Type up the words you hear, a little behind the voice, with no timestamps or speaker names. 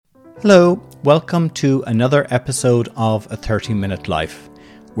Hello, welcome to another episode of A 30-Minute Life,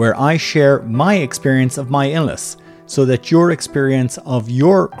 where I share my experience of my illness so that your experience of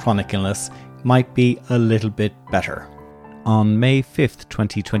your chronic illness might be a little bit better. On May 5th,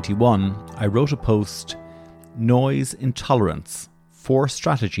 2021, I wrote a post, Noise Intolerance, 4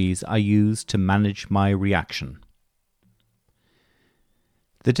 strategies I use to manage my reaction.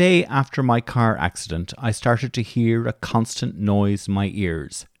 The day after my car accident, I started to hear a constant noise in my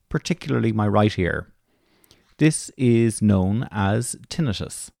ears, particularly my right ear. This is known as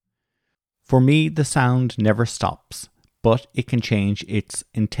tinnitus. For me, the sound never stops, but it can change its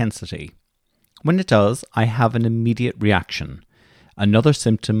intensity. When it does, I have an immediate reaction. Another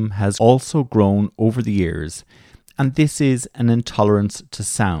symptom has also grown over the years, and this is an intolerance to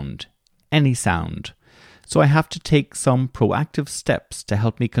sound, any sound. So I have to take some proactive steps to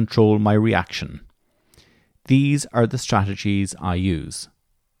help me control my reaction. These are the strategies I use.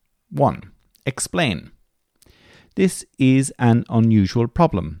 1. Explain. This is an unusual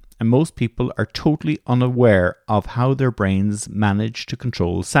problem, and most people are totally unaware of how their brains manage to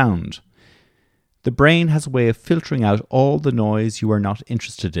control sound. The brain has a way of filtering out all the noise you are not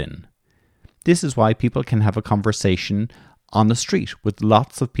interested in. This is why people can have a conversation on the street with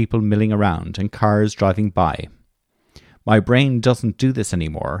lots of people milling around and cars driving by. My brain doesn't do this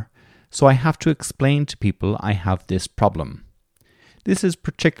anymore, so I have to explain to people I have this problem. This is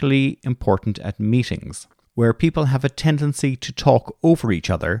particularly important at meetings, where people have a tendency to talk over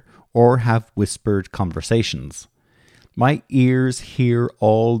each other or have whispered conversations. My ears hear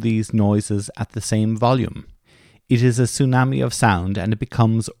all these noises at the same volume. It is a tsunami of sound and it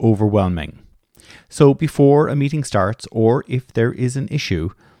becomes overwhelming. So before a meeting starts, or if there is an issue,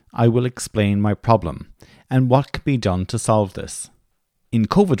 I will explain my problem and what can be done to solve this. In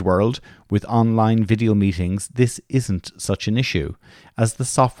COVID world, with online video meetings, this isn't such an issue, as the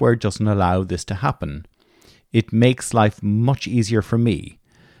software doesn't allow this to happen. It makes life much easier for me,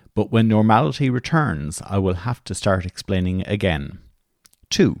 but when normality returns, I will have to start explaining again.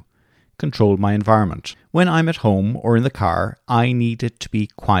 2. Control my environment. When I'm at home or in the car, I need it to be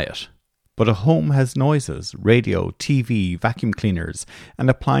quiet. But a home has noises, radio, TV, vacuum cleaners, and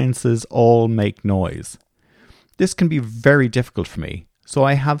appliances all make noise. This can be very difficult for me, so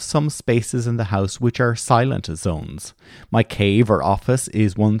I have some spaces in the house which are silent zones. My cave or office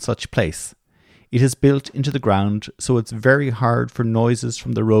is one such place. It is built into the ground, so it's very hard for noises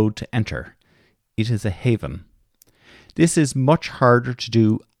from the road to enter. It is a haven. This is much harder to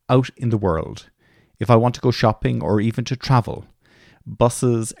do out in the world, if I want to go shopping or even to travel.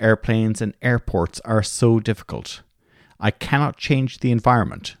 Buses, airplanes and airports are so difficult. I cannot change the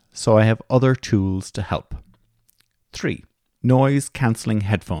environment, so I have other tools to help. 3. Noise cancelling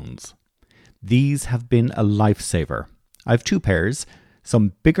headphones. These have been a lifesaver. I have 2 pairs,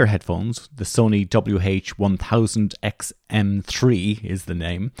 some bigger headphones, the Sony WH-1000XM3 is the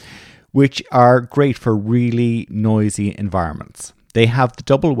name, which are great for really noisy environments. They have the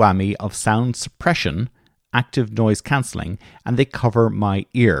double whammy of sound suppression, active noise cancelling, and they cover my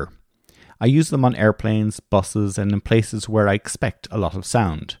ear. I use them on airplanes, buses, and in places where I expect a lot of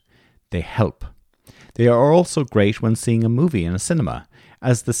sound. They help. They are also great when seeing a movie in a cinema,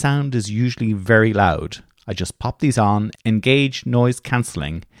 as the sound is usually very loud. I just pop these on, engage noise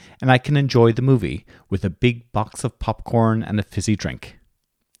cancelling, and I can enjoy the movie with a big box of popcorn and a fizzy drink.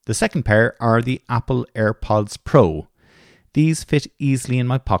 The second pair are the Apple AirPods Pro. These fit easily in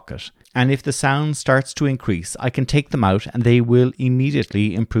my pocket, and if the sound starts to increase, I can take them out and they will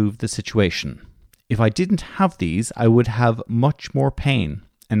immediately improve the situation. If I didn't have these, I would have much more pain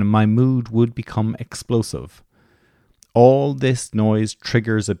and my mood would become explosive. All this noise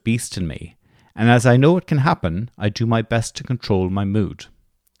triggers a beast in me, and as I know it can happen, I do my best to control my mood.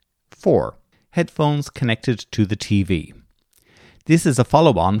 4. Headphones connected to the TV. This is a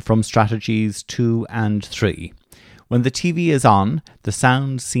follow-on from strategies 2 and 3. When the TV is on, the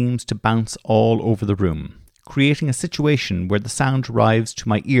sound seems to bounce all over the room, creating a situation where the sound arrives to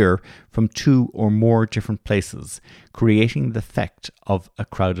my ear from 2 or more different places, creating the effect of a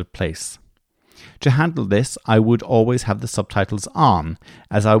crowded place. To handle this, I would always have the subtitles on,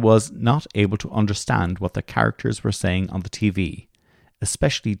 as I was not able to understand what the characters were saying on the TV,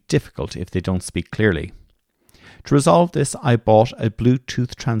 especially difficult if they don't speak clearly. To resolve this, I bought a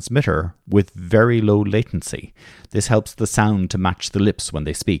Bluetooth transmitter with very low latency. This helps the sound to match the lips when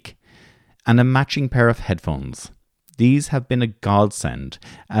they speak. And a matching pair of headphones. These have been a godsend,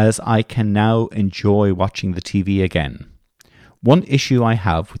 as I can now enjoy watching the TV again. One issue I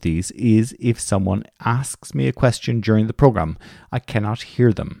have with these is if someone asks me a question during the program, I cannot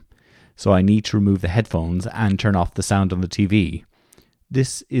hear them. So I need to remove the headphones and turn off the sound on the TV.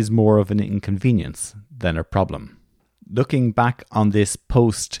 this is more of an inconvenience than a problem. Looking back on this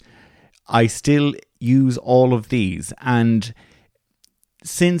post, I still use all of these, and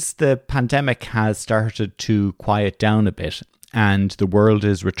since the pandemic has started to quiet down a bit and the world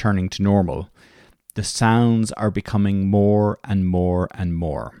is returning to normal, the sounds are becoming more and more and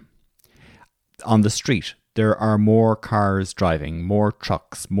more. On the street, there are more cars driving, more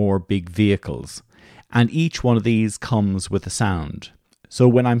trucks, more big vehicles, and each one of these comes with a sound. So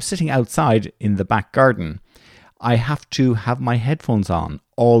when I'm sitting outside in the back garden, I have to have my headphones on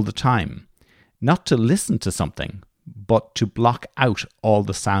all the time, not to listen to something, but to block out all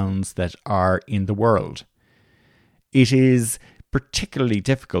the sounds that are in the world. It is particularly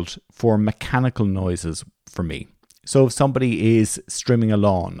difficult for mechanical noises for me. So if somebody is trimming a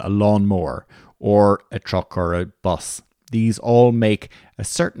lawnmower, or a truck or a bus, these all make a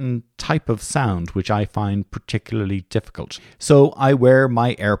certain type of sound which I find particularly difficult. So I wear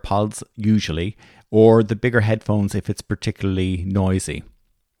my AirPods usually, or the bigger headphones if it's particularly noisy.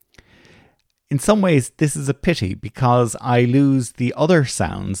 In some ways, this is a pity because I lose the other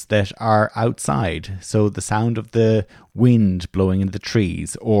sounds that are outside. So the sound of the wind blowing in the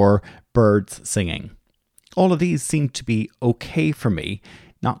trees or birds singing. All of these seem to be okay for me,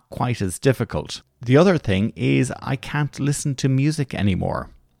 not quite as difficult. The other thing is I can't listen to music anymore.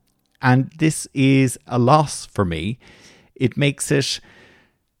 And this is a loss for me. It makes it,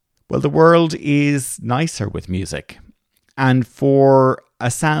 well, the world is nicer with music. And for a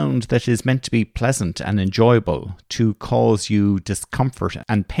sound that is meant to be pleasant and enjoyable to cause you discomfort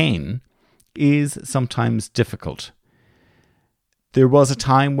and pain is sometimes difficult. There was a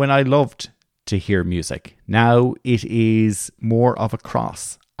time when I loved to hear music. Now it is more of a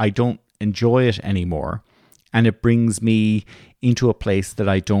cross. I don't enjoy it anymore, and it brings me into a place that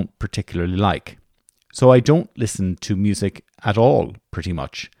I don't particularly like. So I don't listen to music at all, pretty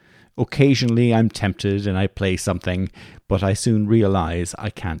much. Occasionally I'm tempted and I play something, but I soon realize I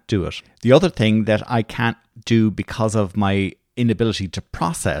can't do it. The other thing that I can't do because of my inability to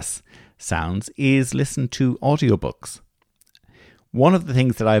process sounds is listen to audiobooks. One of the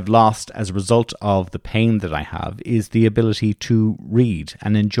things that I've lost as a result of the pain that I have is the ability to read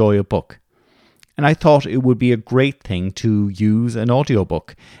and enjoy a book. And I thought it would be a great thing to use an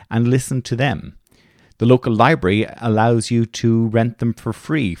audiobook and listen to them. The local library allows you to rent them for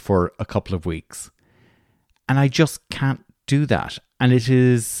free for a couple of weeks. And I just can't do that. And it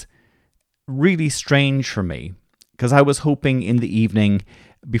is really strange for me because I was hoping in the evening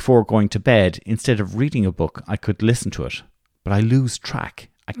before going to bed, instead of reading a book, I could listen to it. But I lose track.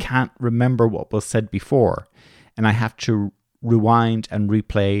 I can't remember what was said before. And I have to rewind and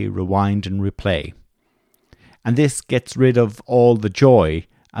replay. And this gets rid of all the joy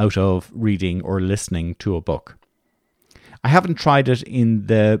out of reading or listening to a book. I haven't tried it in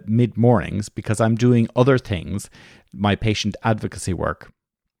the mid-mornings because I'm doing other things, my patient advocacy work,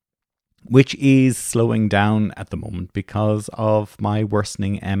 which is slowing down at the moment because of my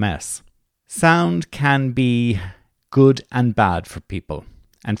worsening MS. Sound can be good and bad for people.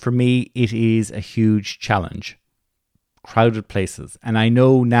 And for me, it is a huge challenge. Crowded places. And I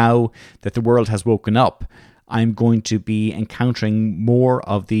know now that the world has woken up, I'm going to be encountering more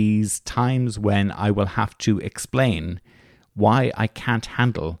of these times when I will have to explain why I can't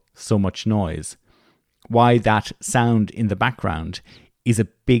handle so much noise. Why that sound in the background is a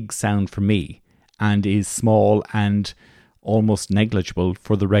big sound for me and is small and almost negligible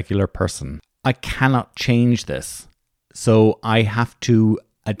for the regular person. I cannot change this. So I have to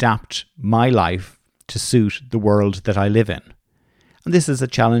adapt my life to suit the world that I live in. And this is a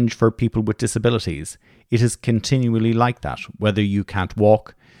challenge for people with disabilities. It is continually like that. Whether you can't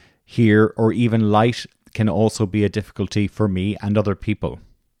walk, hear, or even light can also be a difficulty for me and other people.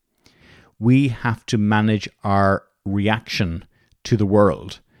 We have to manage our reaction to the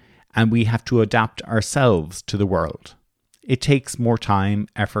world, and we have to adapt ourselves to the world. It takes more time,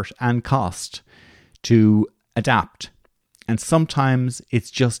 effort, and cost to adapt. And sometimes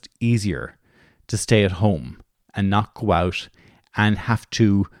it's just easier to stay at home and not go out and have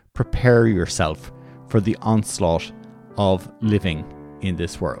to prepare yourself for the onslaught of living in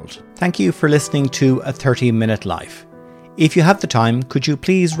this world. Thank you for listening to A 30-Minute Life. If you have the time, could you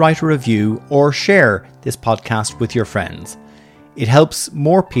please write a review or share this podcast with your friends? It helps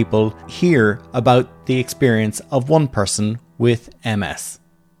more people hear about the experience of one person with MS.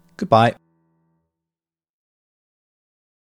 Goodbye.